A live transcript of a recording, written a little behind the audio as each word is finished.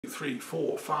3,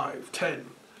 4, 5, 10,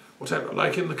 whatever.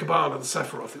 Like in the Kabbalah, the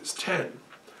Sephiroth, it's 10.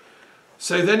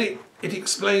 So then it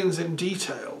explains in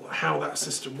detail how that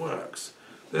system works.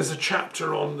 There's a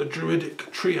chapter on the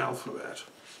Druidic tree alphabet,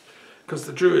 because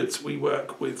the Druids, we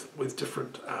work with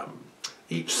different,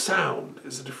 each sound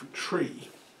is a different tree,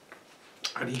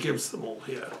 and he gives them all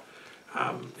here.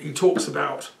 He talks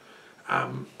about,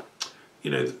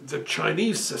 the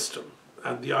Chinese system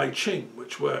and the I Ching,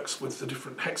 which works with the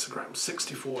different hexagrams,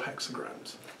 64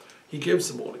 hexagrams. He gives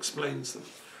them all, explains them.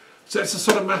 So it's a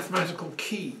sort of mathematical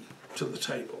key to the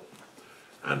table.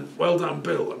 And well done,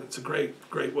 Bill, and it's a great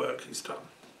work he's done.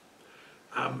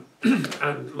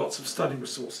 And lots of study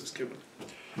resources given.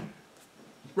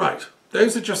 Right,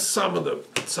 those are just some of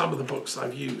the books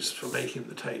I've used for making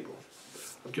the table.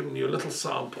 I've given you a little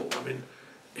sample. I mean,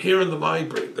 here in the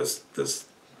library, there's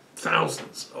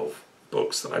thousands of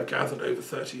books that I've gathered over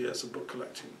 30 years of book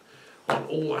collecting on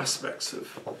all aspects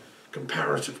of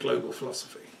comparative global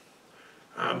philosophy.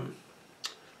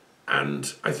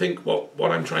 And I think what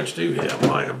I'm trying to do here,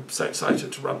 why I'm so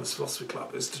excited to run this philosophy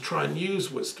club, is to try and use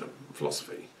wisdom and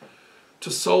philosophy to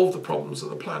solve the problems of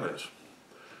the planet.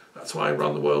 That's why I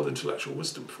run the World Intellectual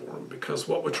Wisdom Forum, because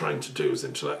what we're trying to do as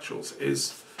intellectuals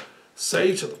is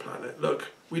say to the planet,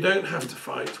 look, we don't have to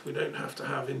fight, we don't have to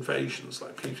have invasions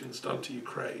like Putin's done to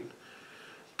Ukraine.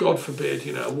 God forbid,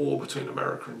 a war between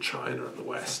America and China and the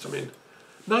West. I mean,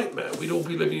 nightmare. We'd all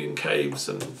be living in caves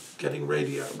and getting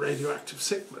radioactive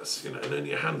sickness, and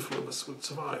only a handful of us would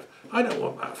survive. I don't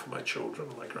want that for my children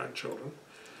and my grandchildren.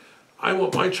 I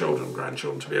want my children and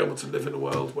grandchildren to be able to live in a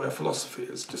world where philosophy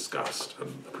is discussed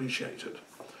and appreciated,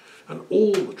 and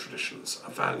all the traditions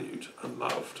are valued and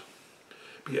loved,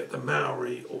 be it the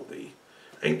Maori or the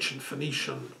ancient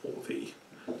Phoenician or the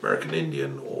American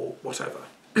Indian or whatever.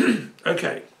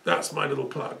 Okay, that's my little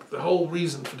plug. The whole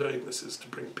reason for doing this is to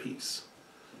bring peace.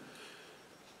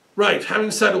 Right,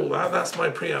 having said all that, that's my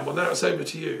preamble. Now it's over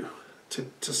to you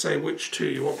to say which two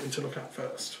you want me to look at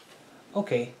first.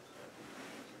 Okay.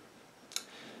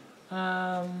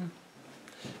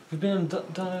 We've been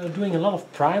doing a lot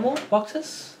of primal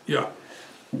boxes. Yeah.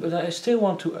 But I still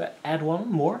want to add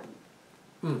one more.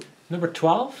 Number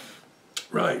 12.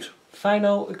 Right.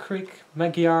 Finno-Ugric,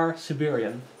 Magyar,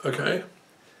 Siberian. Okay.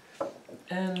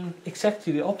 And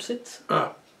exactly the opposite.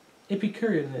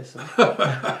 Epicureanism. Oh,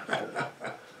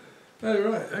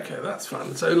 right, okay, that's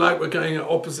fun. So, like, we're going at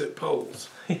opposite poles.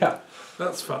 Yeah.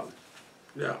 That's fun.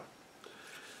 Yeah.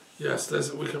 Yes,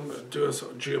 we can do a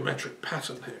sort of geometric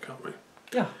pattern here, can't we?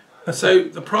 Yeah. So,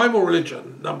 the primal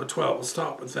religion, number 12, we'll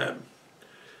start with them.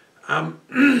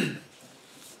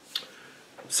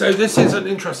 So, this is an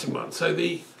interesting one. So,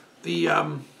 the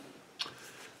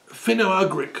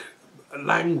Finno-Ugric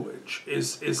language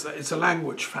it's a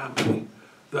language family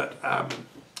that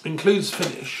includes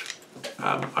Finnish.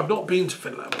 I've not been to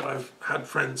Finland, but I've had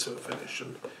friends who are Finnish,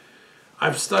 and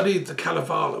I've studied the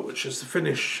Kalevala, which is the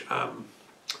Finnish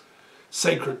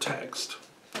sacred text,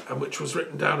 and which was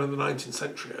written down in the 19th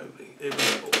century only. It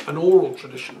was an oral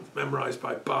tradition memorised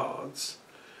by bards,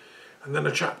 and then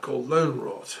a chap called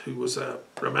Lönnrot, who was a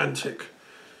romantic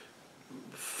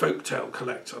folktale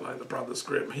collector like the Brothers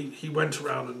Grimm. He went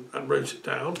around and wrote it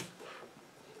down,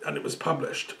 and it was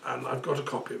published, and I've got a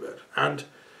copy of it. And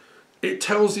it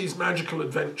tells these magical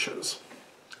adventures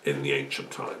in the ancient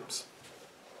times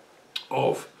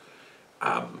of,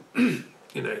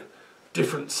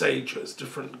 different sages,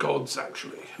 different gods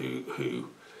actually, who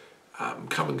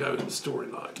come and go in the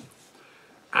storyline.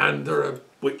 And there are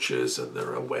witches, and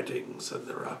there are weddings, and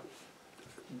there are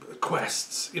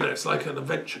quests. It's like an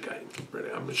adventure game,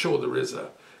 really. I'm sure there is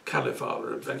a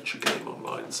Kalevala adventure game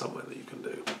online somewhere that you can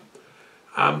do.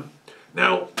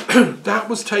 Now, that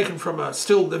was taken from a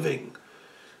still living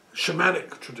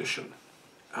shamanic tradition,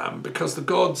 because the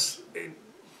gods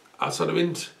are sort of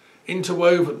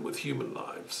interwoven with human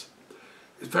lives.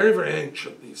 It's very, very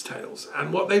ancient, these tales.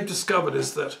 And what they've discovered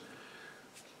is that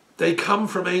they come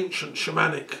from ancient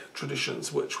shamanic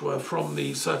traditions, which were from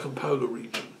the circumpolar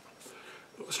region,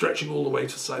 stretching all the way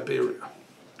to Siberia.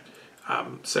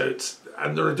 And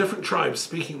there are different tribes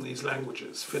speaking these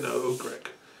languages, Finno-Ugric,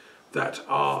 that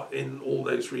are in all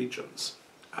those regions.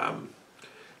 And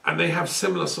they have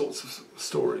similar sorts of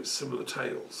stories, similar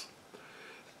tales.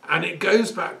 And it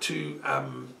goes back to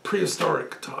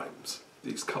prehistoric times,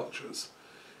 these cultures.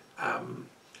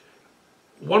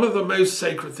 One of the most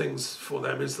sacred things for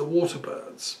them is the water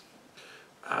birds,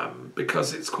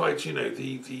 because it's quite,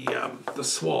 the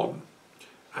swan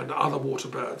and other water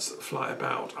birds that fly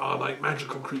about are like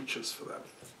magical creatures for them.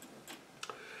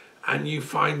 And you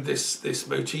find this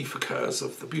motif occurs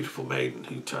of the beautiful maiden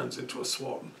who turns into a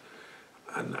swan,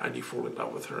 and you fall in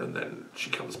love with her, and then she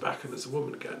comes back and is a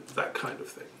woman again, that kind of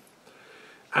thing.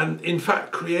 And in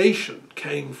fact, creation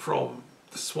came from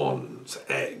the swan's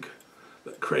egg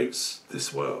that creates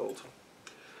this world.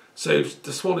 So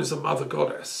the swan is a mother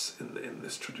goddess in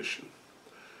this tradition.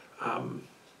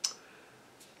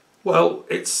 Well,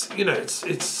 it's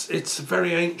a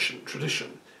very ancient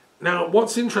tradition. Now,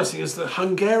 what's interesting is that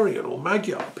Hungarian or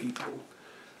Magyar people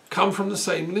come from the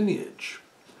same lineage.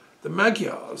 The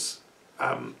Magyars,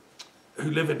 who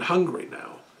live in Hungary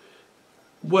now,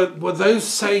 were those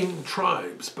same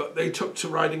tribes, but they took to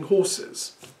riding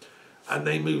horses, and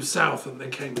they moved south and they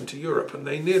came into Europe, and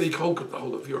they nearly conquered the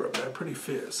whole of Europe. They're pretty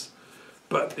fierce,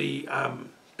 but the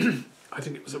I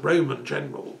think it was a Roman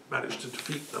general managed to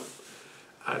defeat them,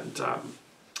 and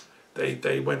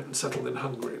they went and settled in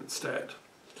Hungary instead.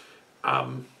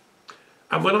 And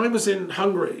when I was in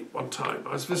Hungary one time,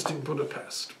 I was visiting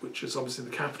Budapest, which is obviously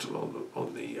the capital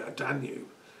on the Danube,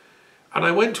 and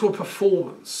I went to a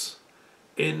performance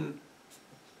in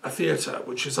a theatre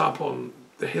which is up on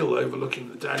the hill overlooking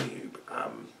the Danube,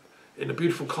 in a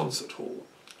beautiful concert hall,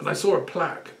 and I saw a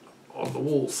plaque on the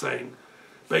wall saying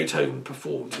Beethoven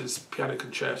performed his piano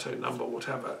concerto number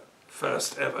whatever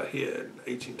first ever here in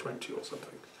 1820 or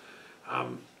something.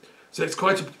 So it's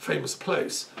quite a famous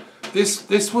place.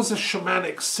 This was a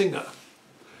shamanic singer,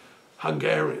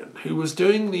 Hungarian, who was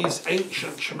doing these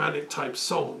ancient shamanic type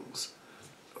songs.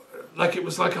 Like it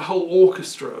was like a whole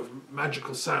orchestra of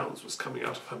magical sounds was coming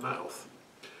out of her mouth.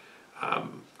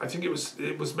 I think it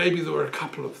was maybe there were a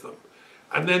couple of them.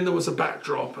 And then there was a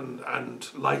backdrop and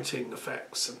lighting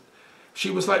effects. And she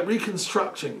was like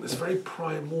reconstructing this very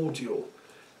primordial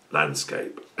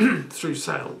landscape through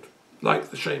sound, like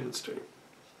the shamans do.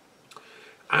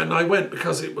 And I went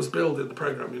because it was billed in the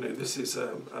programme. You know, this is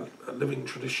a living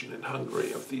tradition in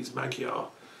Hungary of these Magyar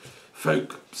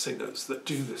folk singers that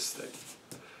do this thing.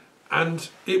 And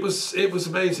it was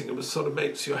amazing. It was sort of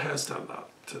makes your hair stand up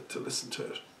to listen to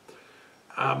it.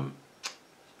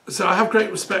 So I have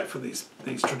great respect for these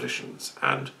traditions,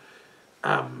 and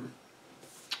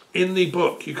in the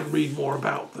book you can read more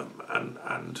about them,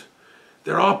 and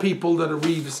there are people that are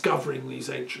rediscovering these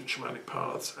ancient shamanic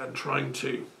paths and trying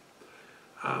to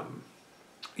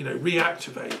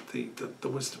reactivate the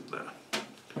wisdom there,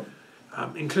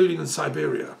 including in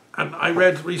Siberia. And I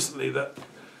read recently that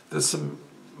there's some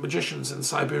magicians in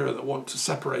Siberia that want to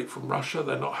separate from Russia.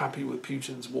 They're not happy with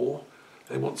Putin's war.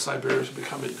 They want Siberia to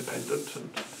become independent, and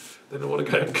they don't want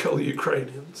to go and kill the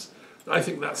Ukrainians. I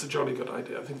think that's a jolly good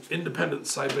idea. I think independent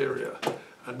Siberia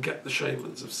and get the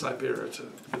shamans of Siberia to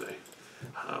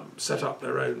set up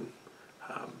their own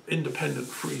independent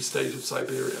free state of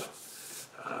Siberia.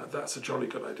 That's a jolly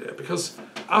good idea, because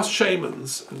us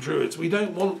shamans and druids, we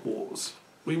don't want wars.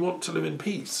 We want to live in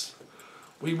peace.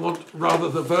 We want rather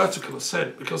the vertical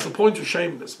ascent, because the point of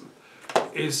shamanism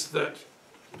is that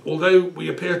although we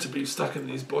appear to be stuck in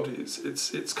these bodies,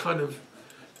 it's kind of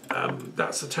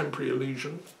that's a temporary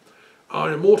illusion.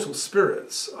 Our immortal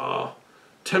spirits are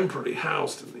temporarily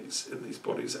housed in these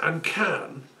bodies, and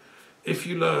can, if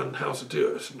you learn how to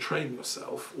do it and train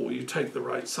yourself, or you take the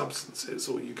right substances,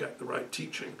 or you get the right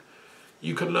teaching,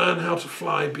 you can learn how to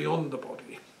fly beyond the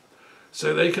body.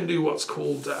 So they can do what's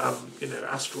called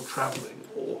astral travelling,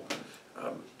 or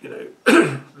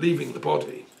leaving the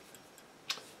body.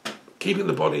 Keeping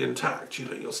the body intact,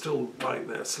 you're still lying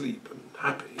there asleep and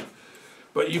happy,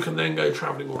 but you can then go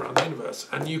travelling all around the universe,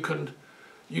 and you can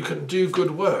do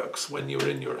good works when you're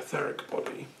in your etheric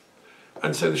body.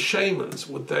 And so the shamans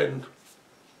would then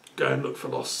go and look for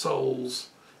lost souls,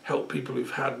 help people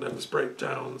who've had nervous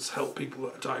breakdowns, help people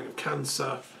that are dying of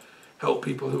cancer, help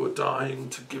people who are dying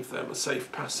to give them a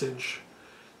safe passage,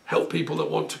 help people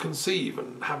that want to conceive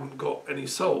and haven't got any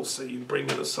souls, so you bring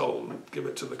in a soul and give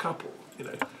it to the couple,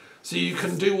 So you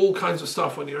can do all kinds of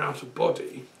stuff when you're out of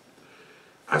body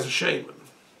as a shaman.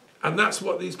 And that's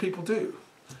what these people do.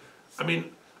 I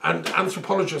mean, and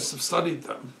anthropologists have studied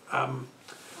them,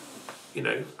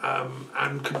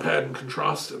 and compared and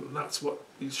contrasted, and that's what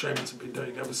these shamans have been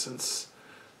doing ever since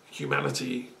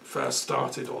humanity first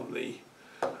started on the,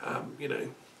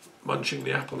 munching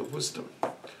the apple of wisdom,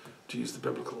 to use the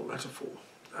biblical metaphor.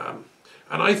 And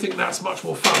I think that's much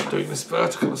more fun, doing this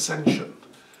vertical ascension,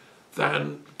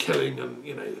 than killing and,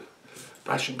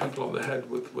 bashing people on the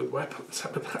head with weapons.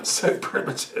 I mean, that's so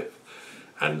primitive.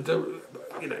 And, the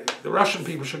Russian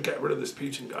people should get rid of this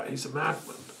Putin guy. He's a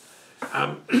madman.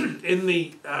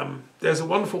 There's a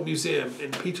wonderful museum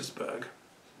in Petersburg.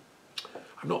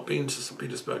 I've not been to St.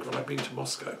 Petersburg, but I've been to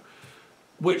Moscow,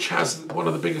 which has one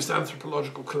of the biggest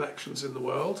anthropological collections in the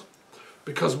world,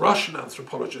 because Russian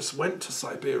anthropologists went to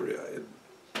Siberia in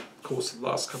course of the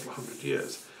last couple of 100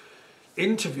 years,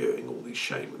 interviewing all these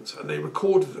shamans, and they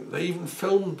recorded them. They even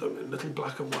filmed them in little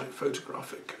black and white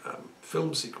photographic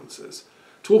film sequences,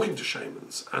 talking to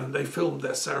shamans, and they filmed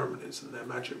their ceremonies and their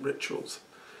magic rituals.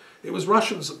 It was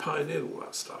Russians that pioneered all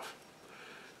that stuff.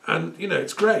 And, you know,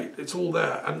 it's great, it's all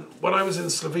there. And when I was in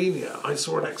Slovenia, I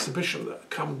saw an exhibition that had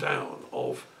come down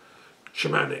of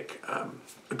shamanic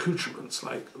accoutrements,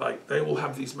 like they all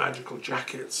have these magical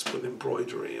jackets with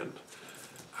embroidery and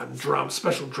drums,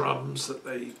 special drums that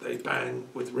they bang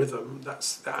with rhythm.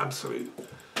 That's the absolute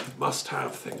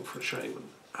must-have thing for a shaman.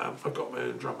 I've got my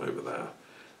own drum over there.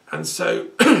 And so,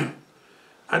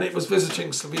 and it was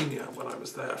visiting Slovenia when I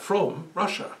was there from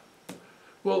Russia.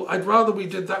 Well, I'd rather we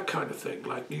did that kind of thing,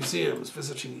 like museums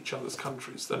visiting each other's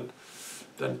countries, than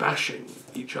bashing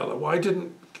each other. Why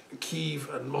didn't Kiev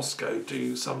and Moscow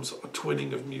do some sort of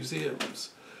twinning of museums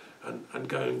and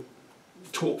go and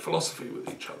talk philosophy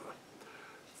with each other?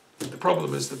 The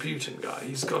problem is the Putin guy.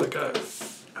 He's got to go,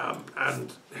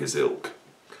 and his ilk,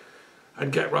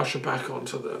 and get Russia back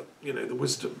onto the, you know, the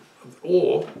wisdom,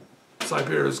 or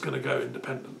Siberia's going to go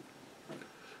independent.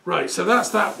 Right, so that's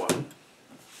that one.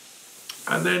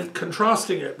 And then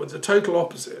contrasting it with the total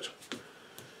opposite,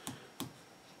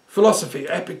 philosophy,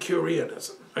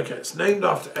 Epicureanism. Okay, it's named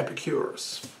after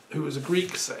Epicurus, who was a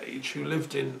Greek sage who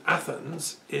lived in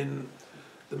Athens in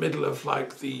the middle of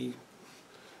like the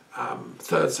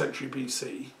 3rd century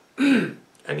BC.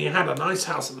 And he had a nice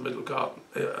house in the middle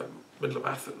of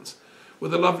Athens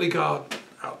with a lovely garden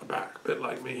out the back, a bit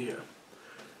like me here.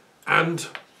 And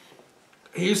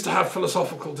he used to have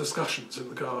philosophical discussions in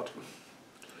the garden.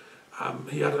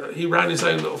 He ran his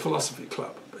own little philosophy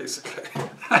club, basically.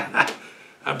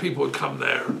 And people would come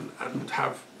there and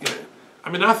have, you know... I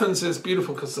mean, Athens is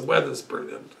beautiful because the weather's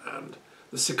brilliant and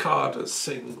the cicadas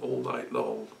sing all night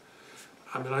long.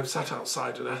 I mean, I've sat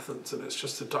outside in Athens and it's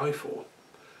just to die for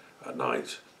at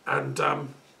night. And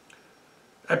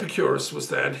Epicurus was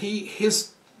there, and his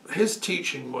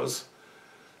teaching was,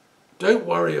 don't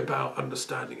worry about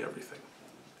understanding everything.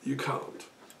 You can't.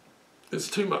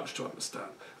 It's too much to understand.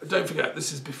 And don't forget,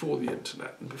 this is before the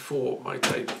internet and before my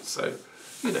tables, so,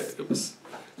 you know,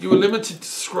 you were limited to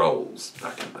scrolls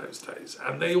back in those days,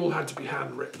 and they all had to be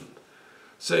handwritten.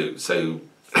 So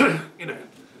you know,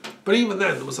 but even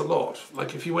then there was a lot.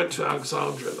 Like if you went to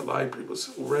Alexandria, the library was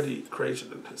already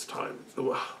created in his time. There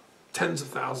were tens of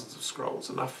thousands of scrolls,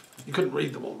 enough, you couldn't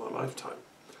read them all in a lifetime.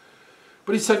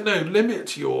 But he said, no,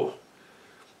 limit your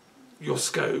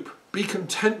scope, be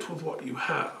content with what you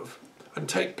have, and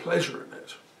take pleasure in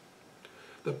it.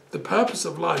 The purpose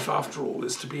of life, after all,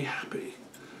 is to be happy.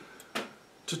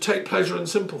 To take pleasure in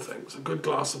simple things, a good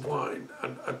glass of wine,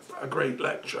 and a great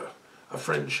lecture, a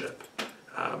friendship,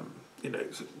 you know,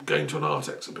 going to an art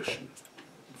exhibition,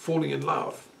 falling in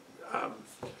love,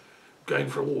 going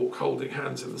for a walk, holding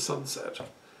hands in the sunset.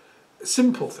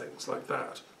 Simple things like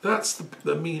that. That's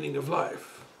the meaning of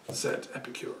life, said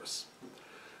Epicurus.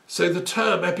 So the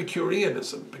term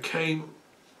Epicureanism became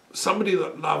somebody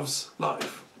that loves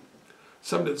life,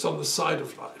 somebody that's on the side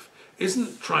of life,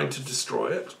 isn't trying to destroy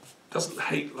it, doesn't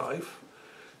hate life,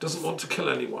 doesn't want to kill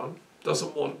anyone,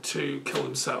 doesn't want to kill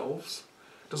themselves,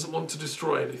 doesn't want to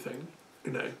destroy anything,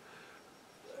 you know,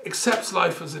 accepts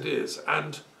life as it is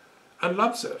and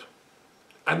loves it.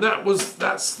 And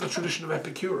that's the tradition of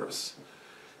Epicurus.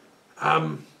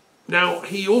 Now,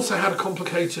 he also had a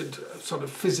complicated sort of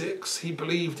physics. He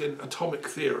believed in atomic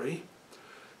theory.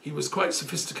 He was quite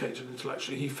sophisticated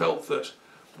intellectually. He felt that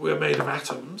we're made of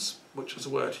atoms, which is a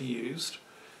word he used,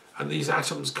 and these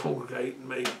atoms congregate and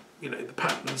make, you know, the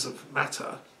patterns of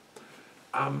matter.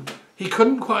 He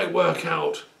couldn't quite work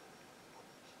out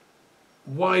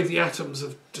why the atoms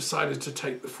have decided to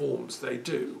take the forms they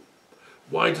do.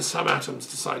 Why do some atoms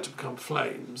decide to become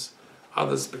flames,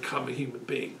 others become a human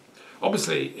being?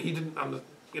 Obviously, he didn't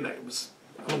you know, it was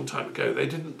a long time ago. They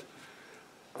didn't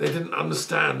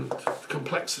understand the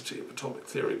complexity of atomic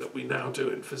theory that we now do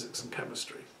in physics and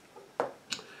chemistry.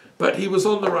 But he was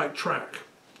on the right track.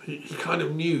 He kind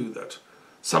of knew that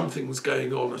something's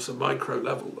going on at a micro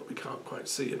level that we can't quite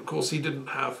see. And of course, he didn't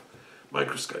have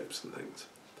microscopes and things.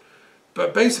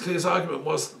 But basically, his argument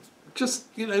was, just,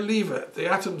 you know, leave it. The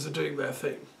atoms are doing their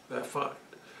thing. They're fine.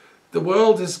 The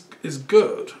world is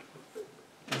good.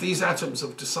 These atoms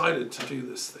have decided to do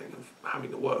this thing of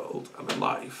having a world and a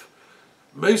life.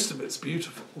 Most of it's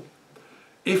beautiful.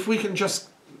 If we can just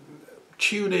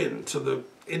tune in to the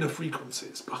inner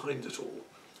frequencies behind it all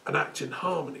and act in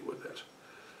harmony with it,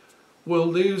 we'll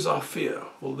lose our fear,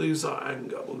 we'll lose our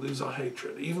anger, we'll lose our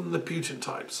hatred. Even the Putin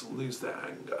types will lose their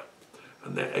anger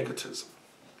and their egotism.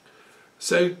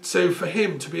 So for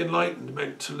him, to be enlightened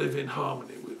meant to live in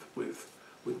harmony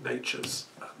with nature's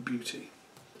beauty.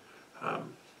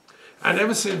 And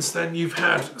ever since then you've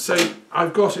had, so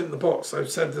I've got in the box, I've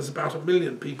said there's about 1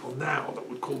 million people now that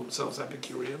would call themselves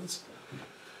Epicureans.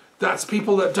 That's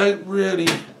people that don't really,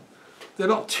 they're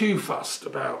not too fussed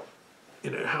about,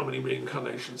 you know, how many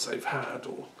reincarnations they've had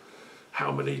or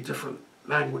how many different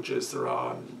languages there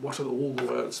are and what are all the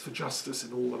words for justice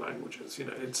in all the languages. You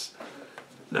know, it's,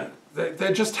 no,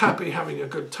 they're just happy having a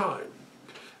good time,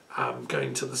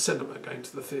 going to the cinema, going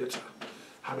to the theatre,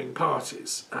 having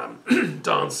parties,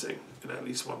 dancing, you know, at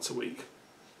least once a week.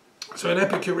 So an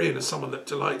Epicurean is someone that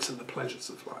delights in the pleasures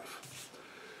of life.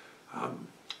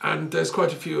 And there's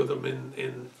quite a few of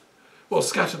them well,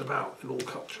 scattered about in all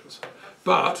cultures,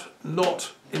 but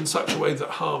not in such a way that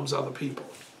harms other people.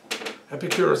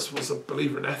 Epicurus was a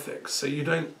believer in ethics, so you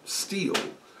don't steal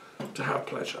to have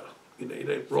pleasure. You know, you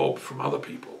don't rob from other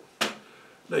people.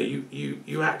 No,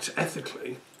 you act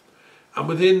ethically, and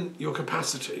within your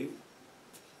capacity,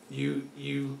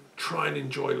 you try and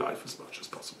enjoy life as much as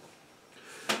possible.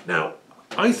 Now,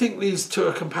 I think these two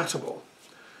are compatible.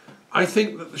 I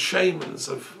think that the shamans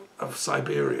of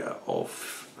Siberia, of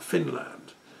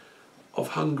Finland, of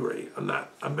Hungary, and that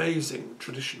amazing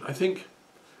tradition, I think,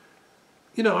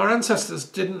 you know, our ancestors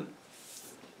didn't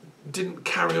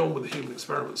carry on with the human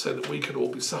experiment so that we could all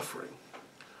be suffering.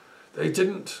 They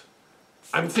didn't.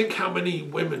 I think how many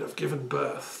women have given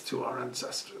birth to our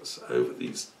ancestors over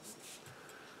these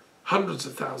hundreds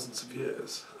of thousands of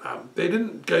years. They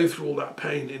didn't go through all that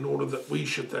pain in order that we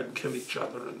should then kill each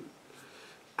other and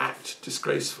act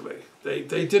disgracefully. They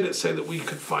did it so that we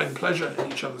could find pleasure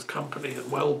in each other's company and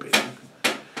well-being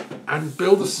and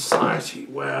build a society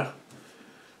where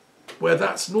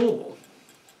that's normal,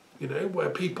 you know, where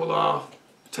people are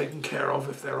taken care of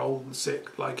if they're old and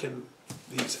sick, like in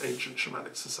these ancient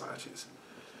shamanic societies.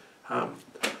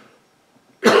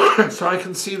 So I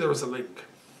can see there is a link,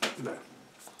 you know.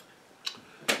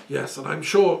 Yes, and I'm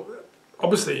sure,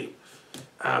 obviously,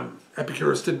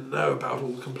 Epicurus didn't know about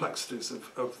all the complexities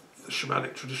of the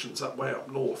shamanic traditions way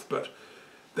up north, but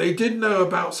they did know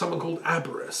about someone called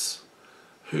Abaris,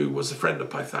 who was a friend of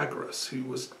Pythagoras, who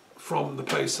was from the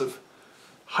place of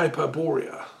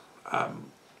Hyperborea,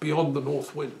 beyond the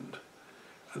north wind.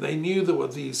 And they knew there were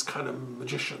these kind of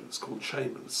magicians called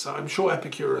shamans. So I'm sure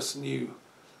Epicurus knew,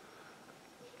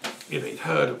 you know, he'd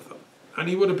heard of them. And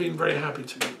he would have been very happy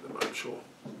to meet them, I'm sure.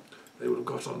 They would have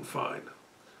got on fine.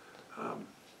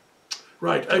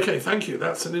 Right, okay, thank you.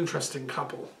 That's an interesting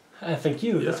couple. Thank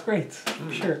you, Yeah. that's great.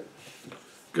 Sure.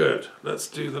 Good, let's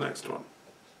do the next one.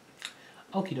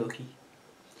 Okie dokie.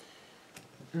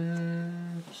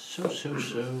 So.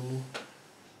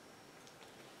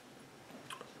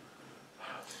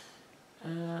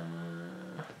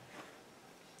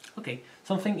 Okay,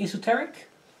 something esoteric?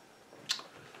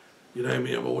 You know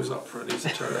me, I'm always up for an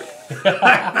esoteric.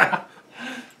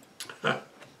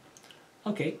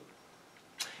 Okay.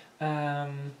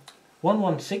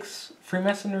 116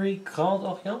 Freemasonry, Grand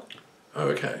Orient. Oh,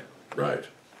 okay, right.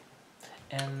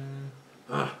 And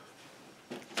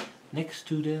next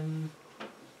to them.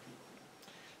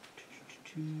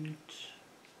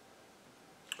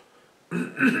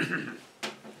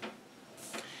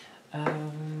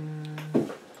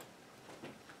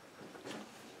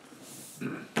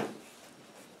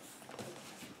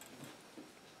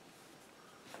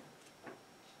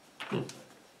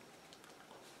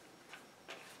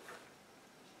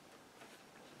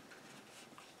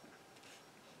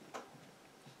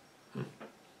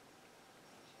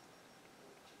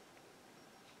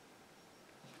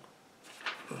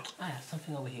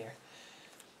 Something over here.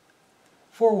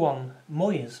 4-1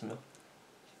 Moism.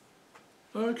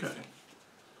 Okay.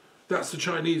 That's the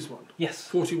Chinese one? Yes.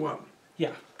 41?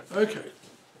 Yeah. Okay.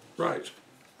 Right.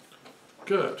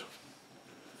 Good.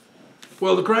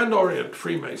 Well, the Grand Orient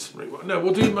Freemasonry one. No,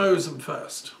 we'll do Moism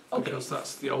first. Okay. Because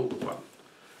that's the older one.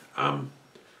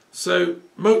 So,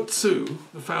 Mo Tsu,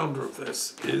 the founder of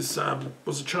this,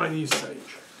 was a Chinese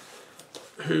sage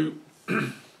who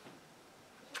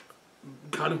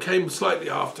kind of came slightly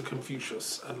after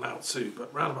Confucius and Lao Tzu, but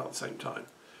around about the same time,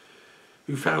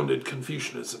 who founded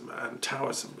Confucianism and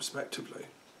Taoism, respectively.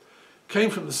 Came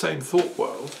from the same thought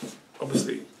world,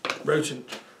 obviously wrote in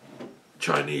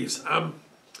Chinese.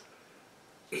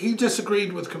 He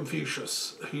disagreed with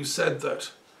Confucius, who said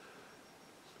that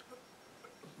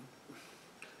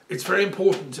it's very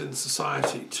important in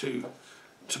society to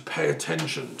pay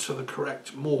attention to the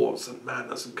correct mores and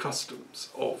manners and customs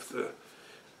of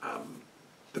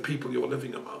the people you're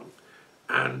living among,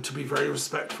 and to be very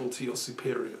respectful to your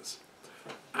superiors.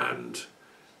 And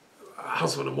a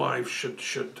husband and wife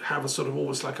should have a sort of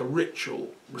almost like a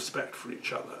ritual respect for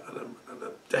each other and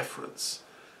a deference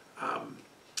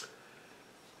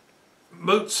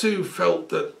Mo Tsu felt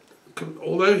that,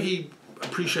 although he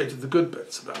appreciated the good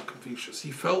bits about Confucius,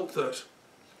 he felt that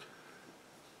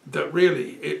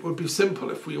really it would be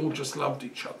simple if we all just loved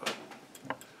each other.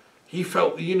 He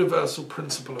felt the universal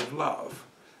principle of love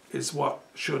is what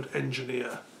should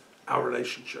engineer our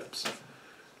relationships.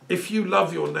 If you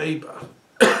love your neighbour,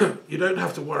 you don't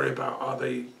have to worry about, are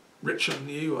they richer than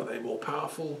you, are they more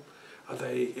powerful, are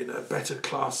they in a better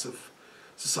class of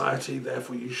society,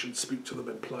 therefore you should speak to them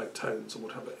in polite tones or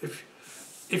whatever.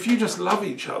 If you just love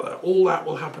each other, all that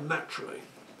will happen naturally.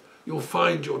 You'll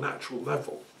find your natural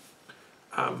level,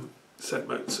 said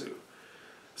Mo Tsu.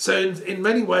 So in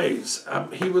many ways,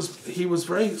 he was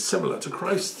very similar to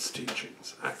Christ's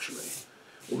teachings, actually,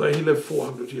 although he lived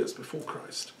 400 years before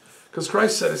Christ. Because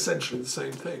Christ said essentially the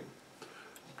same thing.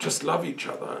 Just love each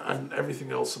other and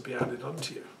everything else will be added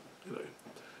unto you. You know.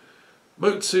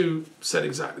 Mo Tsu said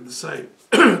exactly the same.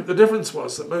 The difference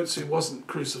was that Mo Tsu wasn't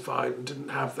crucified and didn't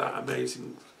have that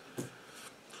amazing,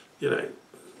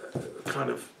 kind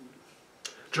of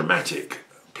dramatic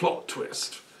plot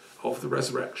twist of the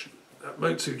resurrection.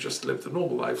 Mo Tsu just lived a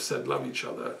normal life, said love each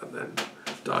other, and then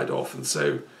died off. And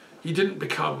so he didn't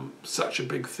become such a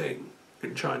big thing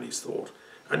in Chinese thought.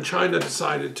 And China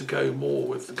decided to go more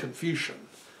with the Confucian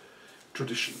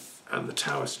tradition and the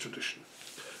Taoist tradition.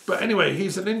 But anyway,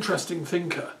 he's an interesting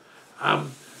thinker.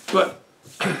 But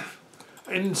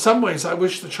in some ways, I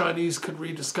wish the Chinese could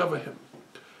rediscover him,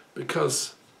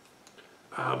 because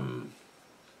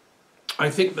I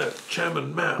think that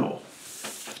Chairman Mao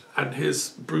and his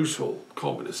brutal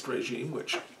communist regime,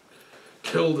 which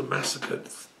killed and massacred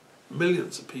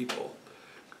millions of people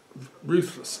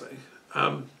ruthlessly,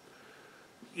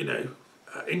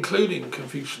 including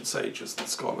Confucian sages and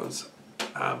scholars,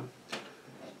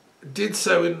 did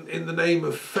so in the name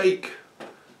of fake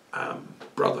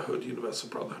brotherhood, universal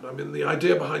brotherhood. I mean, the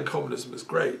idea behind communism is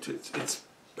great. It's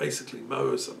basically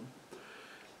Maoism,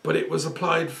 but it was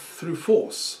applied through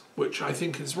force, which I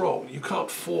think is wrong. You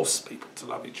can't force people to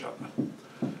love each other.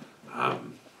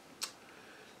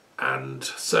 And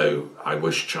so I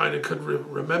wish China could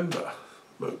remember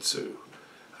Mo Tsu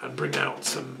and bring out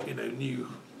some, new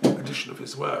edition of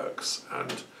his works.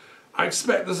 And I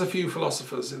expect there's a few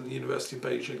philosophers in the University of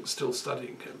Beijing still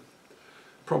studying him,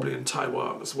 probably in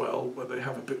Taiwan as well, where they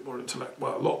have a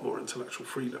lot more intellectual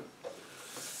freedom.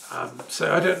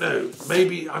 So I don't know,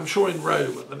 maybe, I'm sure in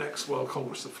Rome at the next World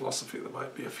Congress of Philosophy there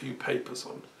might be a few papers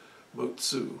on Mo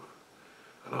Tsu,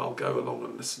 and I'll go along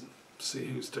and listen, see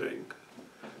who's doing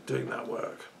that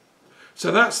work.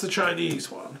 So that's the Chinese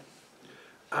one.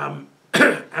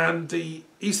 And the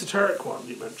esoteric one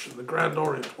you mentioned, the Grand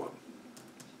Orient one.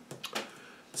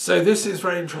 So this is a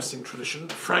very interesting tradition.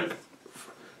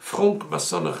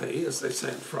 Franc-maçonnerie, as they say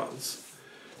in France,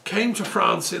 came to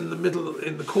France in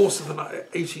the course of the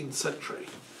 18th century,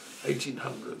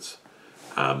 1800s.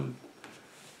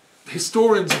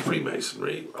 Historians of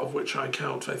Freemasonry, of which I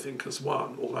count, I think, as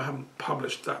one, although I haven't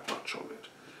published that much on it,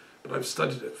 but I've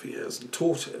studied it for years and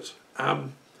taught it,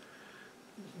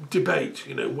 debate,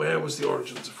 where was the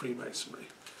origins of Freemasonry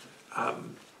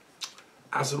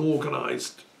as an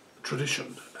organised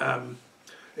tradition.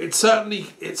 It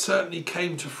certainly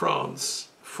came to France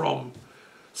from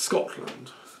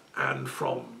Scotland and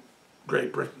from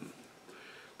Great Britain.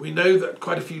 We know that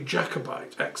quite a few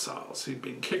Jacobite exiles who'd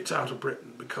been kicked out of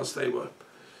Britain because they were,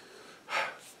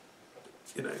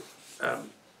 they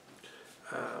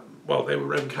were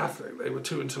Roman Catholic. They were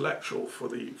too intellectual for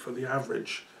the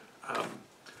average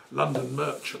London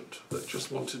merchant that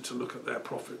just wanted to look at their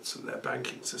profits and their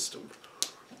banking system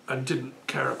and didn't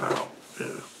care about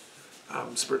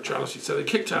spirituality. So they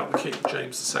kicked out the King,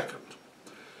 James II,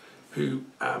 who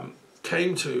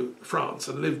came to France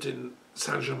and lived in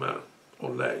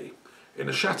Saint-Germain-en-Laye in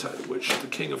a chateau which the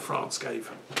King of France gave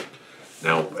him.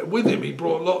 Now, with him he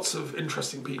brought lots of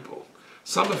interesting people,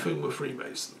 some of whom were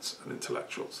Freemasons and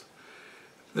intellectuals.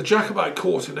 The Jacobite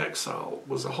court in exile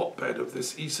was a hotbed of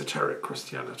this esoteric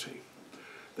Christianity.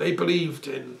 They believed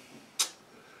in,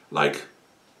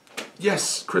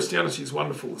 yes, Christianity is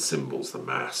wonderful, the symbols, the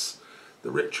mass,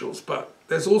 the rituals, but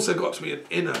there's also got to be an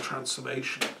inner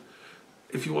transformation,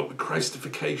 if you want, the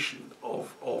Christification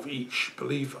of each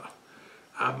believer.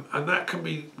 And that can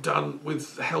be done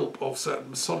with the help of certain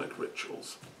Masonic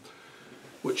rituals,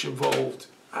 which involved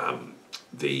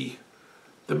the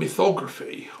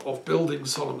mythography of building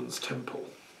Solomon's temple,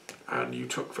 and you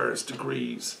took various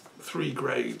degrees, 3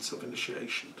 grades of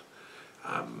initiation.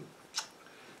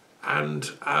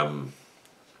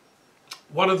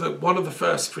 One of the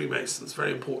first Freemasons,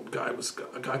 very important guy, was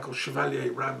a guy called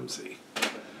Chevalier Ramsay,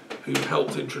 who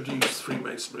helped introduce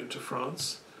Freemasonry to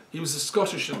France. He was a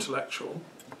Scottish intellectual.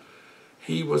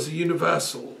 He was a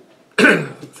universal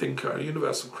thinker, a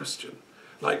universal Christian.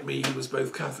 Like me, he was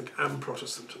both Catholic and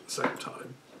Protestant at the same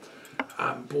time.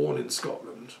 Born in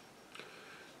Scotland.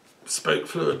 Spoke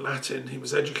fluent Latin. He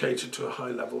was educated to a high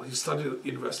level. He studied at the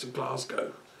University of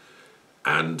Glasgow.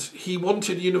 And he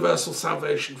wanted universal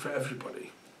salvation for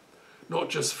everybody. Not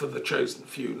just for the chosen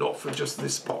few, not for just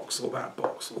this box or that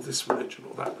box, or this religion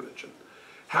or that religion.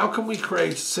 How can we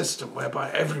create a system whereby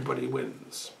everybody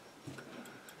wins?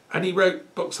 And he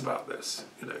wrote books about this,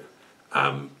 you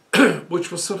know,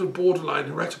 which was sort of borderline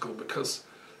heretical, because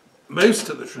most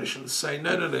of the traditions say,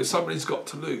 no, somebody's got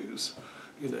to lose.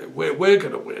 You know, we're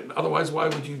going to win. Otherwise, why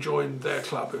would you join their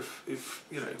club if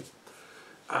you know?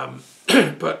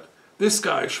 But this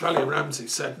guy, Chevalier Ramsay,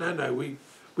 said, no, we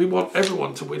want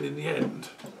everyone to win in the end.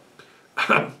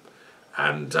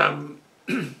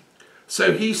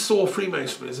 So he saw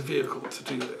Freemasonry as a vehicle to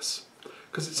do this,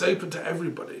 because it's open to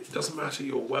everybody. It doesn't matter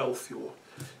your wealth, your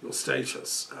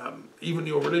status, even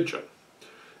your religion.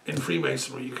 In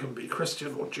Freemasonry, you can be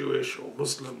Christian or Jewish or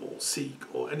Muslim or Sikh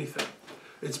or anything.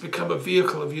 It's become a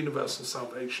vehicle of universal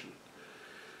salvation.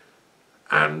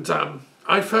 And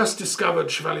I first discovered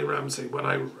Chevalier Ramsay when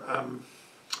I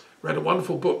read a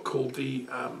wonderful book called The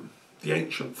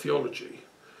Ancient Theology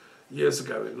years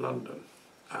ago in London,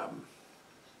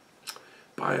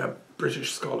 by a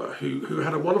British scholar who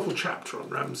had a wonderful chapter on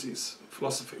Ramsay's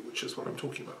philosophy, which is what I'm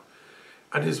talking about.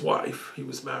 And his wife, he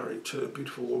was married to a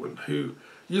beautiful woman who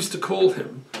used to call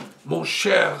him Mon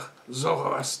cher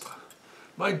Zoroastre,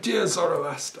 my dear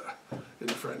Zoroaster, in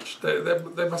French.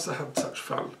 They must have had such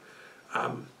fun.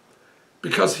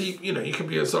 Because he can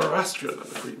be a Zoroastrian and a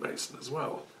Freemason as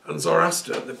well. And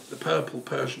Zoroaster, the purple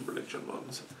Persian religion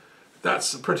ones,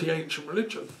 that's a pretty ancient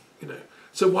religion, you know.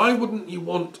 So why wouldn't you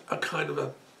want a kind of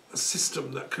a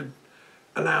system that could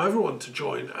allow everyone to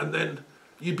join, and then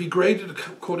you'd be graded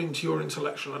according to your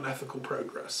intellectual and ethical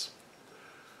progress?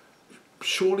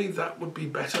 Surely that would be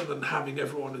better than having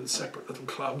everyone in separate little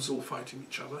clubs all fighting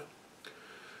each other.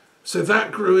 So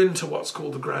that grew into what's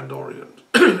called the Grand Orient,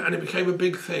 and it became a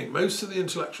big thing. Most of the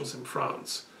intellectuals in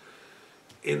France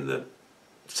in the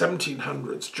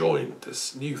 1700s joined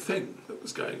this new thing that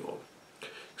was going on.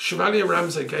 Chevalier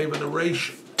Ramsay gave an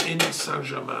oration in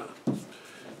Saint-Germain,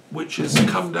 which has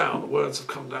come down, the words have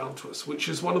come down to us, which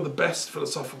is one of the best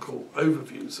philosophical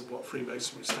overviews of what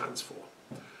Freemasonry stands for.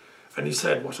 And he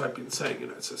said what I've been saying, you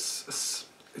know, it's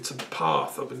a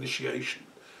path of initiation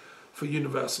for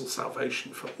universal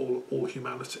salvation for all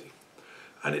humanity.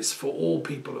 And it's for all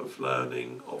people of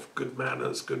learning, of good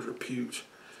manners, good repute,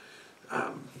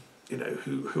 you know,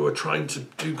 who are trying to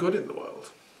do good in the world.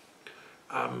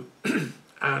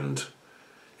 And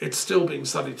it's still being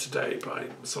studied today by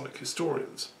Masonic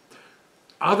historians.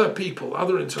 Other people,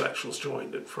 other intellectuals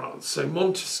joined in France. So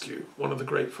Montesquieu, one of the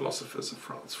great philosophers of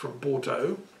France, from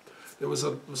Bordeaux. There was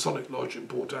a Masonic lodge in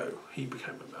Bordeaux. He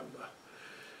became a member.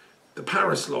 The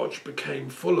Paris Lodge became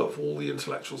full of all the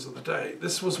intellectuals of the day.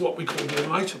 This was what we call the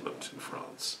Enlightenment in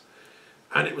France.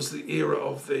 And it was the era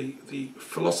of the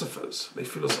philosophers, les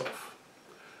philosophes.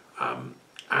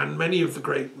 And many of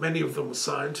them were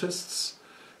scientists,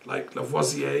 like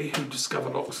Lavoisier, who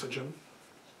discovered oxygen,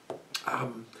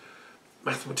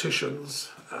 mathematicians,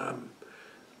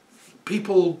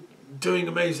 people doing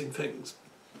amazing things,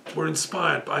 were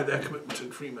inspired by their commitment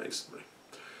in Freemasonry.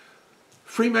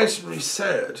 Freemasonry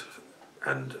said,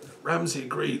 and Ramsay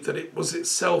agreed, that it was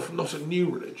itself not a new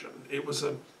religion. It was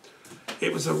a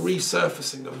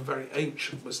resurfacing of a very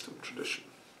ancient wisdom tradition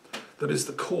that is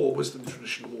the core wisdom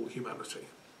tradition of all humanity.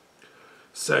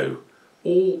 So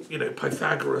all, you know,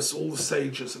 Pythagoras, all the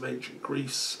sages of ancient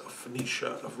Greece, of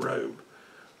Phoenicia, of Rome,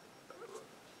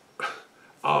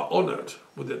 are honoured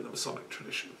within the Masonic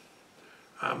tradition.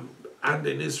 And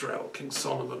in Israel, King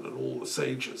Solomon and all the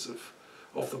sages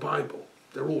of the Bible,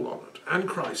 they're all honoured. And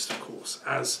Christ, of course,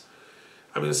 as,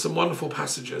 I mean, there's some wonderful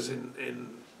passages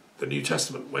in the New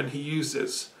Testament when he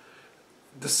uses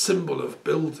the symbol of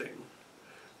building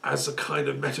as a kind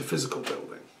of metaphysical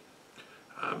building.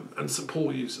 And St.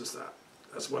 Paul uses that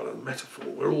as well as a metaphor.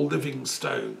 We're all living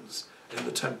stones in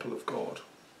the temple of God.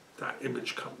 That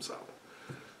image comes up.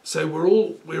 So we're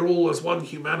all as one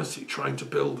humanity trying to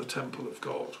build the temple of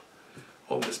God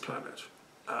on this planet,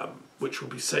 which will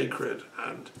be sacred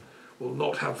and will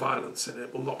not have violence in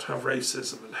it, will not have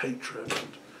racism and hatred and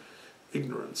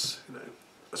ignorance, you know.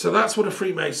 So that's what a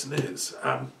Freemason is.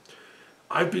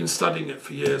 I've been studying it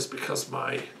for years because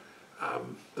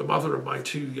the mother of my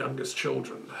two youngest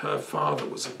children, her father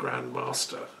was a Grand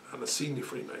Master and a senior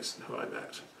Freemason who I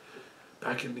met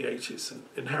back in the 80s and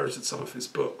inherited some of his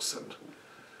books, and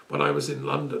when I was in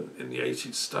London in the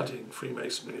 80s studying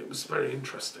Freemasonry. It was very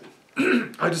interesting.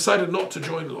 I decided not to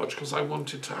join the lodge because I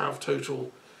wanted to have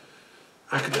total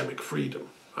academic freedom.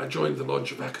 I joined the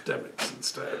Lodge of Academics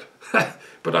instead.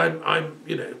 But I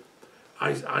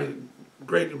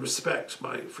greatly respect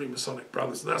my Freemasonic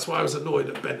brothers, and that's why I was annoyed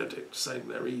at Benedict saying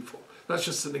they're evil. That's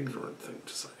just an ignorant thing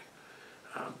to say.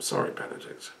 Sorry,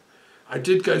 Benedict. I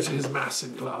did go to his mass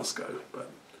in Glasgow, but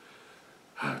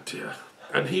oh dear.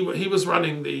 And he was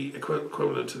running the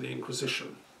equivalent to the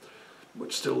Inquisition,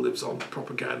 which still lives on,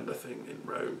 propaganda thing in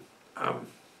Rome.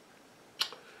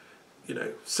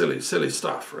 Silly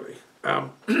stuff, really.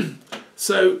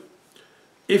 So,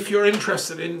 if you're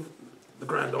interested in the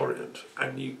Grand Orient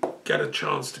and you get a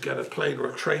chance to get a plane or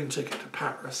a train ticket to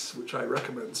Paris, which I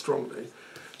recommend strongly,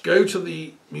 go to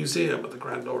the Museum of the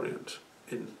Grand Orient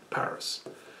in Paris,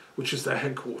 which is their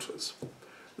headquarters.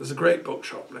 There's a great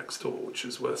bookshop next door, which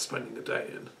is worth spending a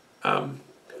day in.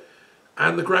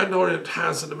 And the Grand Orient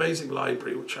has an amazing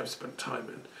library, which I've spent time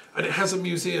in, and it has a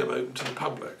museum open to the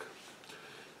public.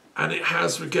 And it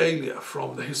has regalia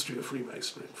from the history of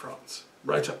Freemasonry in France,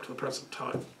 right up to the present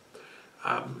time.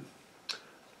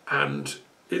 And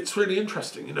it's really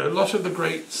interesting. You know, a lot of the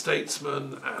great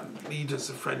statesmen and leaders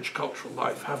of French cultural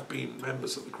life have been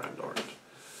members of the Grand Orient.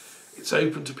 It's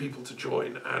open to people to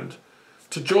join, and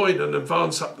to join and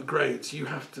advance up the grades, you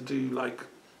have to do like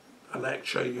a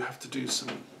lecture, you have to do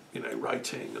some,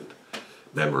 writing and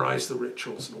memorize the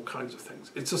rituals and all kinds of things.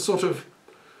 It's a sort of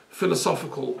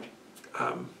philosophical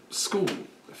school,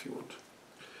 if you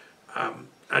want.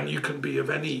 And you can be of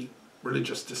any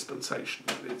religious dispensation.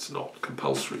 It's not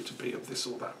compulsory to be of this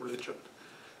or that religion.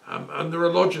 And there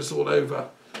are lodges all over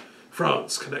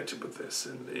France connected with this,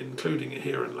 including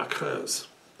here in La Creuse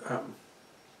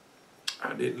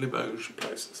and in Limoges and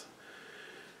places.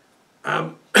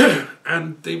 And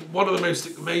one of the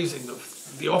most amazing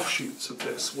of the offshoots of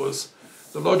this was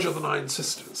the Lodge of the Nine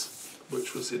Sisters,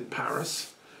 which was in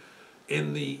Paris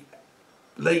in the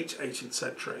late 18th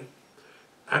century,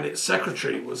 and its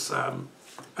secretary was an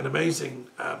amazing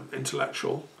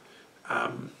intellectual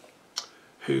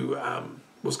who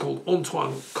was called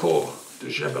Antoine Coeur de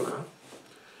Gebelin,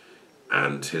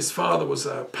 and his father was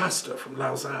a pastor from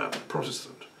Lausanne,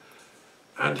 Protestant,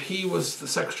 and he was the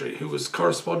secretary who was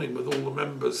corresponding with all the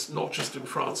members, not just in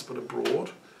France but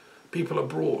abroad. People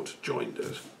abroad joined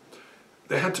it.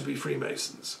 They had to be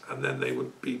Freemasons, and then they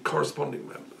would be corresponding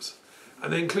members.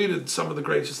 And they included some of the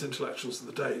greatest intellectuals of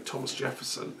the day: Thomas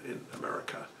Jefferson in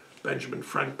America, Benjamin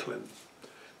Franklin,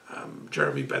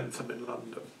 Jeremy Bentham in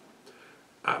London,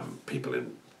 people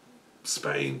in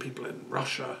Spain, people in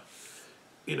Russia,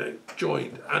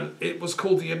 joined. And it was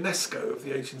called the UNESCO of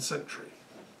the 18th century.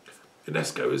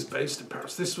 UNESCO is based in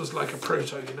Paris. This was like a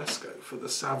proto-UNESCO for the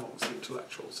savants, the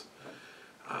intellectuals.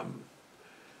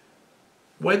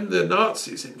 When the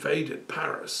Nazis invaded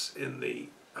Paris in the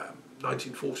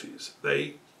 1940s,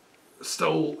 they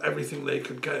stole everything they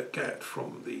could get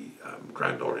from the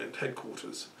Grand Orient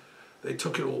headquarters. They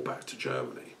took it all back to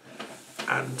Germany.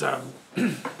 And,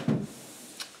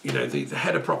 the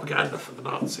head of propaganda for the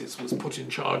Nazis was put in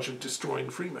charge of destroying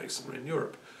Freemasonry in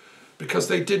Europe because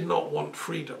they did not want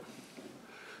freedom.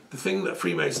 The thing that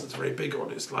Freemasons are very big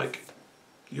on is like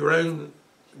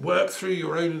work through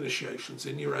your own initiations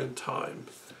in your own time,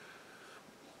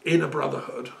 in a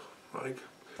brotherhood, right?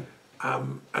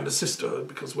 And a sisterhood,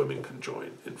 because women can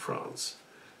join in France.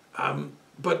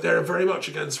 But they're very much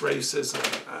against racism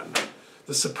and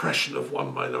the suppression of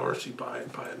one minority by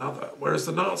another, whereas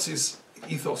the Nazis'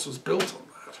 ethos was built on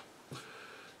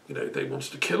that. They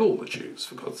wanted to kill all the Jews,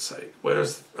 for God's sake,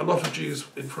 whereas a lot of Jews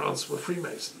in France were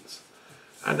Freemasons,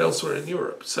 and elsewhere in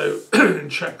Europe. So in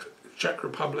Czech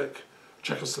Republic,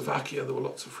 Czechoslovakia, there were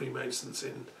lots of Freemasons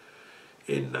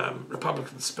in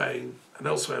Republican Spain and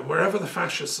elsewhere. And wherever the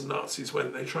fascists and Nazis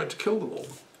went, they tried to kill them all,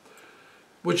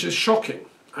 which is shocking.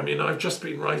 I mean, I've just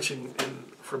been writing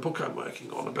for a book I'm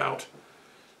working on about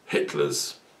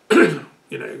Hitler's,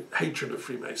 hatred of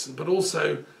Freemasons, but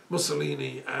also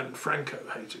Mussolini and Franco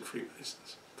hated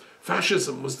Freemasons.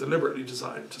 Fascism was deliberately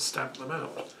designed to stamp them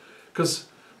out, because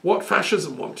what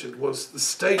fascism wanted was the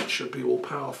state should be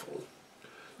all-powerful.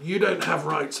 You don't have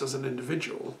rights as an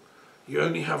individual. You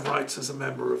only have rights as a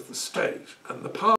member of the state, and the